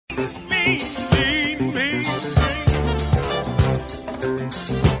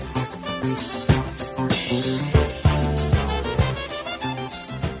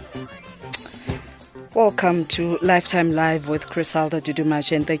Welcome to Lifetime Live with Crisalda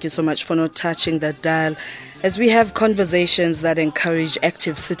Dudumache, and thank you so much for not touching that dial as we have conversations that encourage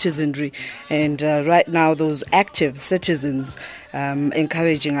active citizenry. And right now, those active citizens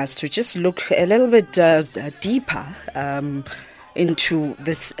encouraging us to just look a little bit deeper into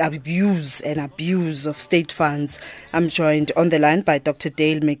this abuse of state funds. I'm joined on the line by Dr.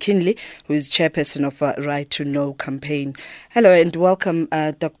 Dale McKinley, who is Chairperson of Right to Know campaign. Hello and welcome,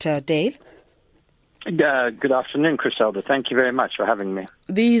 Dr. Dale. Good afternoon, Crisalda. Thank you very much for having me.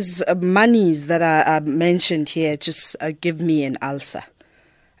 These monies that are mentioned here just give me an ulcer.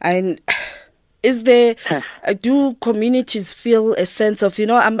 And is there, do communities feel a sense of,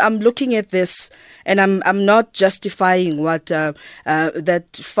 I'm looking at this and I'm not justifying what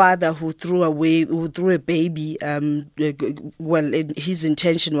that father who threw a baby, his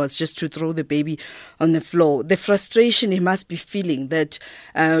intention was just to throw the baby on the floor. The frustration he must be feeling that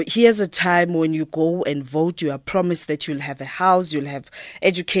here's a time when you go and vote, you are promised that you'll have a house, you'll have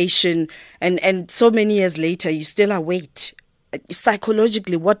education, and so many years later you still await.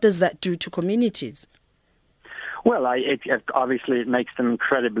 Psychologically, what does that do to communities? Well, obviously it makes them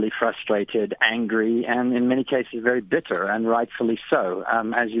incredibly frustrated, angry, and in many cases very bitter, and rightfully so.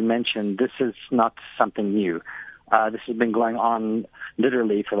 As you mentioned, this is not something new. This has been going on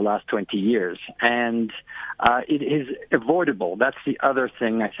literally for the last 20 years, and it is avoidable. That's the other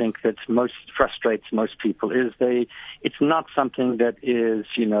thing I think that most frustrates most people is it's not something that is,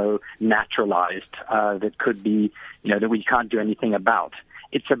 naturalized, that could be, that we can't do anything about.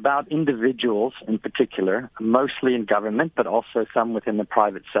 It's about individuals in particular, mostly in government, but also some within the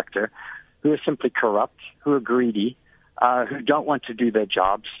private sector, who are simply corrupt, who are greedy, who don't want to do their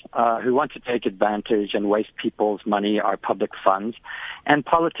jobs, who want to take advantage and waste people's money, our public funds, and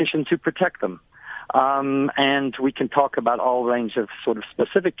politicians who protect them. And we can talk about all range of sort of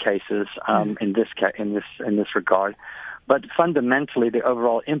specific cases in this regard. But fundamentally, the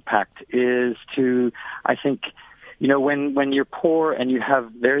overall impact is to, I think, when you're poor and you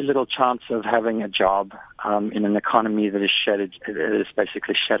have very little chance of having a job in an economy that is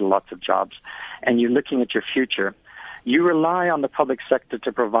basically shed lots of jobs, and you're looking at your future, you rely on the public sector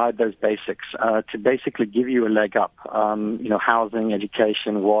to provide those basics, to basically give you a leg up, housing,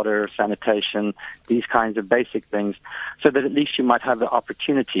 education, water, sanitation, these kinds of basic things, so that at least you might have the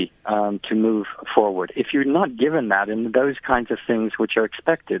opportunity to move forward. If you're not given that, and those kinds of things which are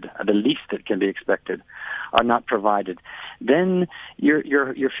expected, the least that can be expected, are not provided, then your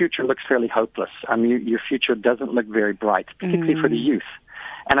future looks fairly hopeless. Your future doesn't look very bright, particularly for the youth.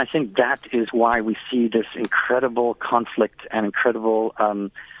 And I think that is why we see this incredible conflict and incredible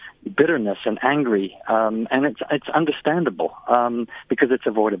bitterness and angry, and it's understandable because it's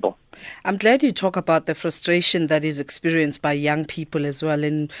avoidable. I'm glad you talk about the frustration that is experienced by young people as well,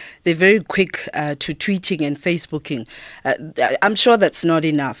 and they're very quick to tweeting and Facebooking. I'm sure that's not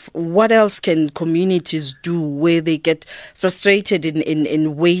enough. What else can communities do where they get frustrated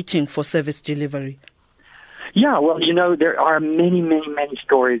in waiting for service delivery? Yeah, well, there are many, many, many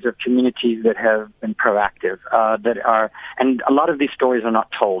stories of communities that have been proactive, and a lot of these stories are not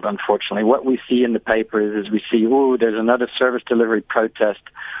told, unfortunately. What we see in the papers is we see, there's another service delivery protest.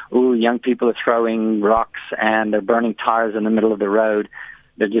 Young people are throwing rocks and they're burning tires in the middle of the road.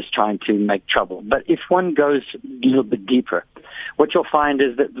 They're just trying to make trouble. But if one goes a little bit deeper, what you'll find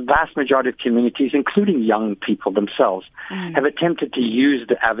is that the vast majority of communities, including young people themselves, have attempted to use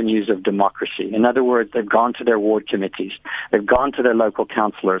the avenues of democracy. In other words, they've gone to their ward committees. They've gone to their local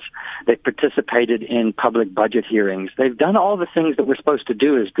councillors. They've participated in public budget hearings. They've done all the things that we're supposed to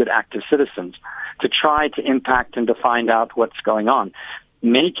do as good active citizens to try to impact and to find out what's going on.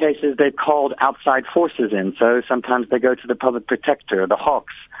 In many cases, they've called outside forces in. So sometimes they go to the public protector, the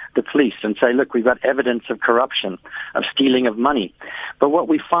Hawks, the police, and say, look, we've got evidence of corruption, of stealing of money. But what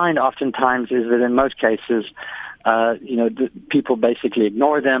we find oftentimes is that in most cases, the people basically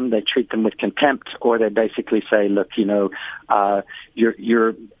ignore them, they treat them with contempt, or they basically say, look, you're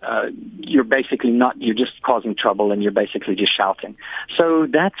basically not, you're just causing trouble and you're basically just shouting. So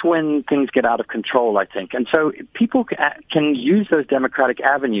that's when things get out of control, I think. And so people can use those democratic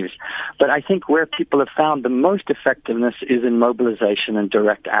avenues, but I think where people have found the most effectiveness is in mobilization and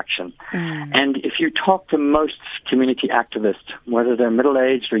direct action. And if you talk to most community activists, whether they're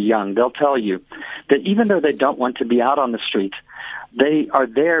middle-aged or young, they'll tell you that even though they don't want to be out on the street, they are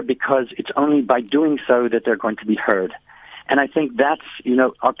there because it's only by doing so that they're going to be heard. And I think that's,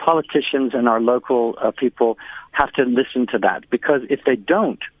 our politicians and our local people have to listen to that, because if they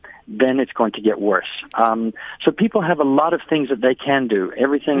don't, then it's going to get worse. So people have a lot of things that they can do,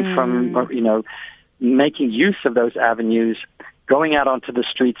 everything from, making use of those avenues, going out onto the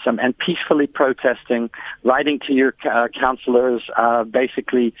streets and peacefully protesting, writing to your counselors,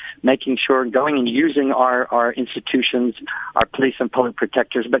 basically making sure, going and using our institutions, our police and public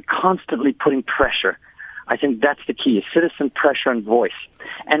protectors, but constantly putting pressure. I think that's the key, citizen pressure and voice.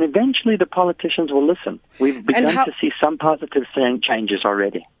 And eventually the politicians will listen. We've begun to see some positive changes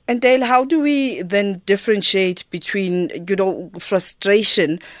already. And Dale, how do we then differentiate between,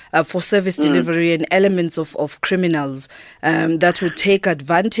 frustration for service delivery and elements of criminals that would take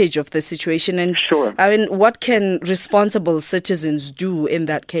advantage of the situation? And sure. I mean, what can responsible citizens do in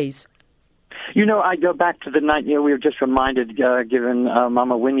that case? I go back to the night, we were just reminded, given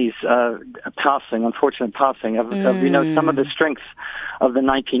Mama Winnie's unfortunate passing, of some of the strengths of the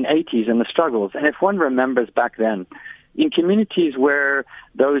 1980s and the struggles. And if one remembers back then, in communities where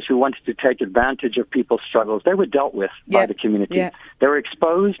those who wanted to take advantage of people's struggles, they were dealt with by the community. Yeah. They were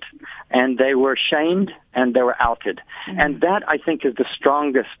exposed, and they were shamed, and they were outed. And that, I think, is the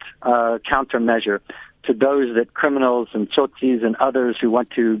strongest countermeasure to those that criminals and tsotsis and others who want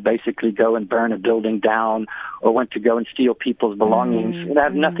to basically go and burn a building down or want to go and steal people's belongings. It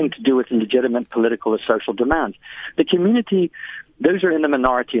have nothing to do with legitimate political or social demands. The community, those are in the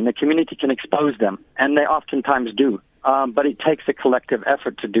minority, and the community can expose them, and they oftentimes do. But it takes a collective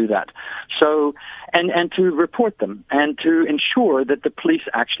effort to do that. So, and to report them and to ensure that the police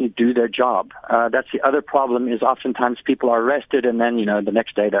actually do their job. That's the other problem, is oftentimes people are arrested and then, the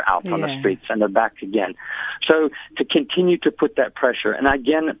next day they're out on the streets and they're back again. So to continue to put that pressure. And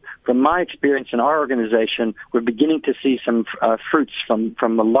again, from my experience in our organization, we're beginning to see some fruits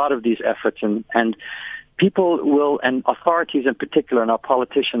from a lot of these efforts, and people will, and authorities in particular, and our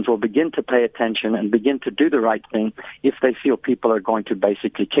politicians will begin to pay attention and begin to do the right thing if they feel people are going to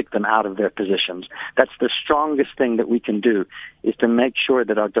basically kick them out of their positions. That's the strongest thing that we can do, is to make sure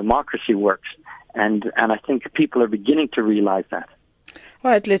that our democracy works. And I think people are beginning to realize that. All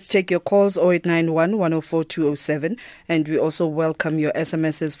right, let's take your calls, 0891 104 207, and we also welcome your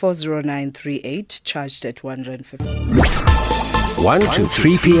SMSs 40938, charged at 150. 1 to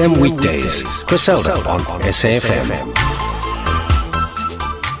 3 p.m. weekdays. Griselda on SAFM.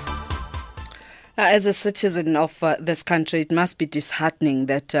 As a citizen of this country, it must be disheartening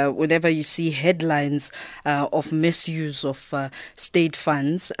that whenever you see headlines of misuse of state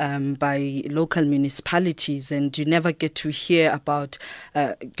funds by local municipalities, and you never get to hear about,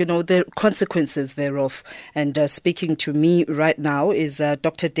 the consequences thereof. And speaking to me right now is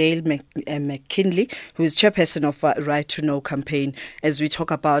Dr. Dale McKinley, who is chairperson of Right to Know campaign, as we talk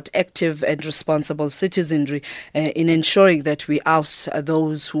about active and responsible citizenry in ensuring that we oust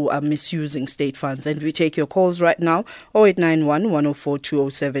those who are misusing state funds. And we take your calls right now, 0891 104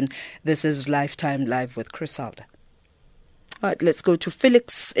 207. This is Lifetime Live with Griselda. All right, let's go to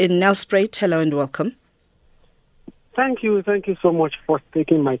Felix in Nelspruit. Hello and welcome. Thank you so much for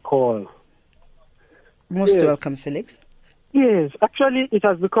taking my call. Most welcome, Felix. Yes, actually it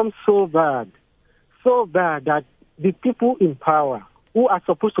has become so bad that the people in power, who are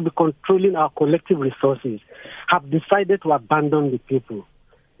supposed to be controlling our collective resources, have decided to abandon the people.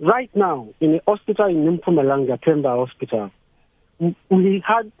 Right now, in a hospital in Mpumalanga, Temba Hospital, we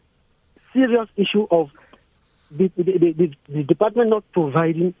had serious issue of the department not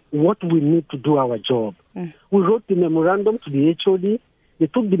providing what we need to do our job. We wrote the memorandum to the HOD. They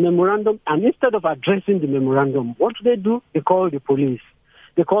took the memorandum, and instead of addressing the memorandum, what do? They called the police.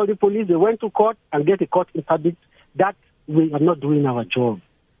 They went to court and get a court verdict that we are not doing our job.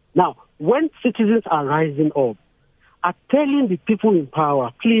 Now, when citizens are rising up, are telling the people in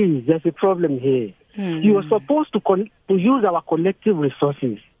power, please, there's a problem here. You are supposed to use our collective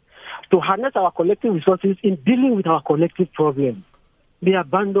resources, to harness our collective resources in dealing with our collective problem. They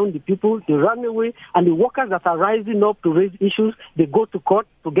abandon the people, they run away, and the workers that are rising up to raise issues, they go to court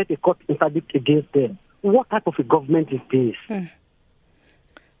to get a court verdict against them. What type of a government is this?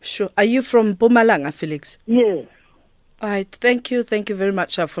 Sure. Are you from Mpumalanga, Felix? Yes. All right. Thank you very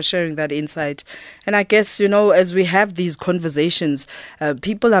much for sharing that insight. And I guess, as we have these conversations,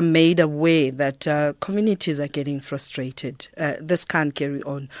 people are made aware that communities are getting frustrated. This can't carry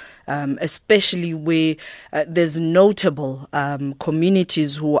on, especially where there's notable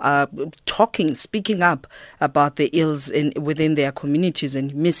communities who are speaking up about the ills within their communities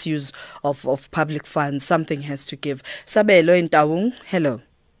and misuse of public funds. Something has to give. Sabelo in Taung, hello.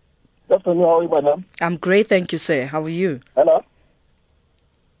 Good afternoon, how are you, madam? I'm great, thank you, sir. How are you? Hello?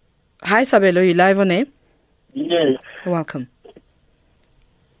 Hi, Sabelo, you live on air? Yes. Welcome.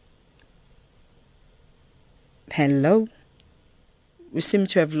 Hello? We seem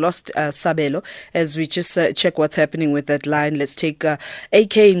to have lost Sabelo as we just check what's happening with that line. Let's take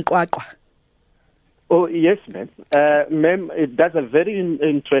AK in Kwakwa. Oh, yes, ma'am. Ma'am, that's a very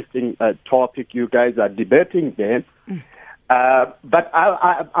interesting topic you guys are debating there. But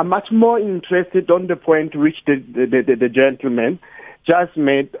I'm much more interested on the point which the gentleman just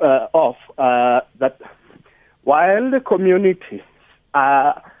made that while the communities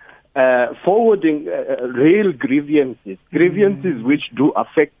are forwarding real grievances which do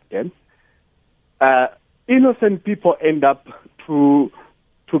affect them, innocent people end up to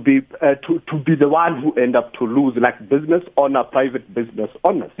be the one who end up to lose, like business owner, private business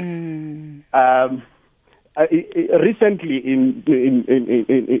owners. Recently,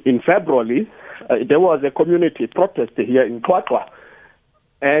 in February, there was a community protest here in Kwatwa,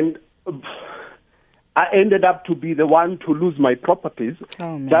 and I ended up to be the one to lose my properties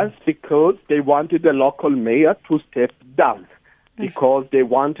just because they wanted the local mayor to step down because they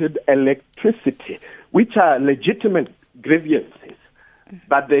wanted electricity, which are legitimate grievances.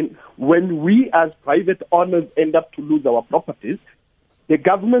 But then when we as private owners end up to lose our properties, the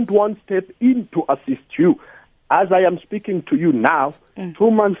government won't step in to assist you. As I am speaking to you now,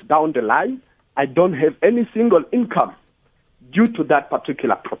 2 months down the line, I don't have any single income due to that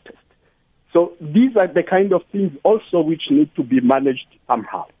particular protest. So these are the kind of things also which need to be managed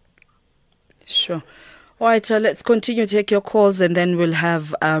somehow. Sure. All right, let's continue to take your calls and then we'll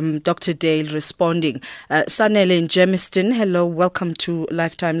have Dr. Dale responding. Sanele in Germiston, hello, welcome to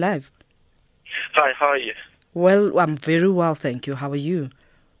Lifetime Live. Hi, how are you? Well, I'm very well, thank you. How are you?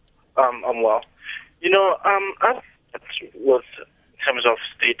 I'm well. You know, with in terms of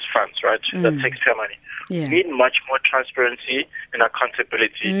state funds, right, that taxpayer money, we need much more transparency and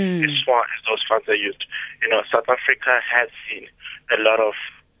accountability as far as those funds are used. You know, South Africa has seen a lot of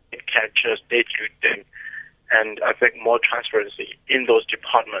capture, state looting, and I think more transparency in those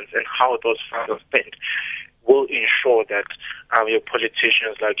departments and how those funds are spent will ensure that your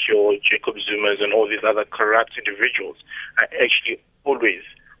politicians like your Jacob Zumas and all these other corrupt individuals are actually always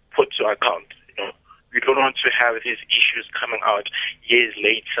put to account. You know, we don't want to have these issues coming out years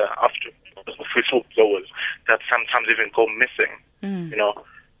later after whistleblowers that sometimes even go missing. You know,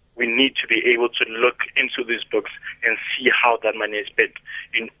 we need to be able to look into these books and see how that money is spent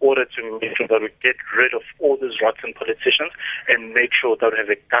in order to make sure that we get rid of all these rotten politicians and make sure that we have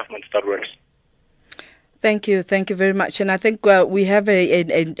a government that works. Thank you very much. And I think we have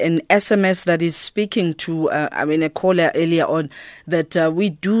an SMS that is speaking to, a caller earlier on, that we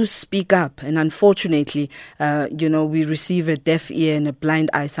do speak up. And unfortunately, we receive a deaf ear and a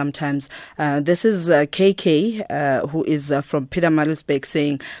blind eye sometimes. This is KK, who is from Pietermaritzburg,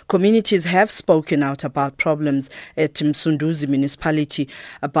 saying communities have spoken out about problems at Msunduzi municipality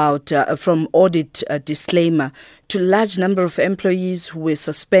about from audit disclaimer to large number of employees who were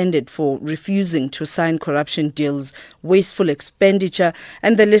suspended for refusing to sign corruption deals, wasteful expenditure,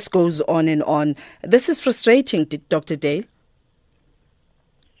 and the list goes on and on. This is frustrating, Dr. Dale.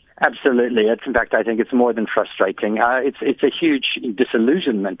 Absolutely. In fact, I think it's more than frustrating. It's a huge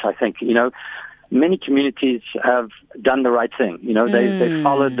disillusionment, I think. You know, many communities have done the right thing. You know, they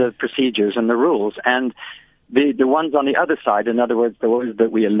followed the procedures and the rules, and the ones on the other side, in other words, the ones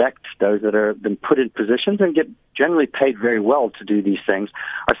that we elect, those that are been put in positions and get generally paid very well to do these things,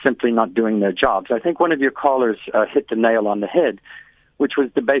 are simply not doing their jobs. I think one of your callers hit the nail on the head, which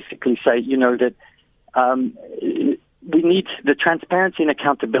was to basically say, you know, that we need the transparency and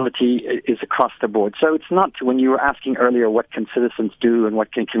accountability is across the board. So it's not, when you were asking earlier what can citizens do and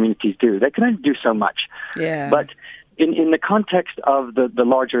what can communities do, they can only do so much. Yeah. But in the context of the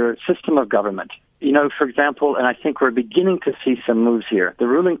larger system of government, you know, for example, and I think we're beginning to see some moves here. The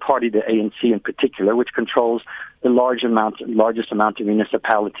ruling party, the ANC in particular, which controls the largest amount of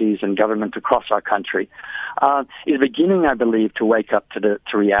municipalities and government across our country, is beginning, I believe, to wake up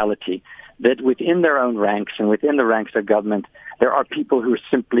to reality that within their own ranks and within the ranks of government, there are people who are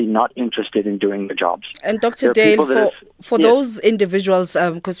simply not interested in doing the jobs. And Dr. Dale, for those individuals,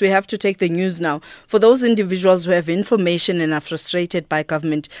 because we have to take the news now, for those individuals who have information and are frustrated by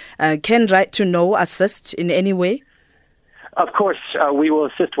government, can Right to Know assist in any way? Of course, we will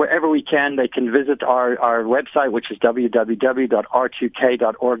assist wherever we can. They can visit our website, which is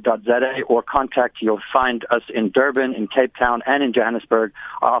www.r2k.org.za, or you'll find us in Durban, in Cape Town, and in Johannesburg,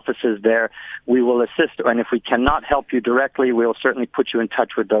 our offices there. We will assist, and if we cannot help you directly, we'll certainly put you in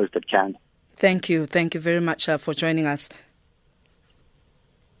touch with those that can. Thank you. Thank you very much for joining us.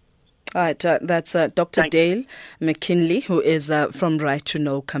 All right, that's Dr. Dale McKinley, who is from Right to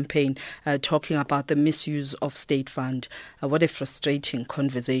Know campaign, talking about the misuse of state fund. What a frustrating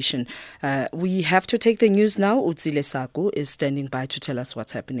conversation. We have to take the news now. Utsile Saku is standing by to tell us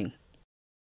what's happening.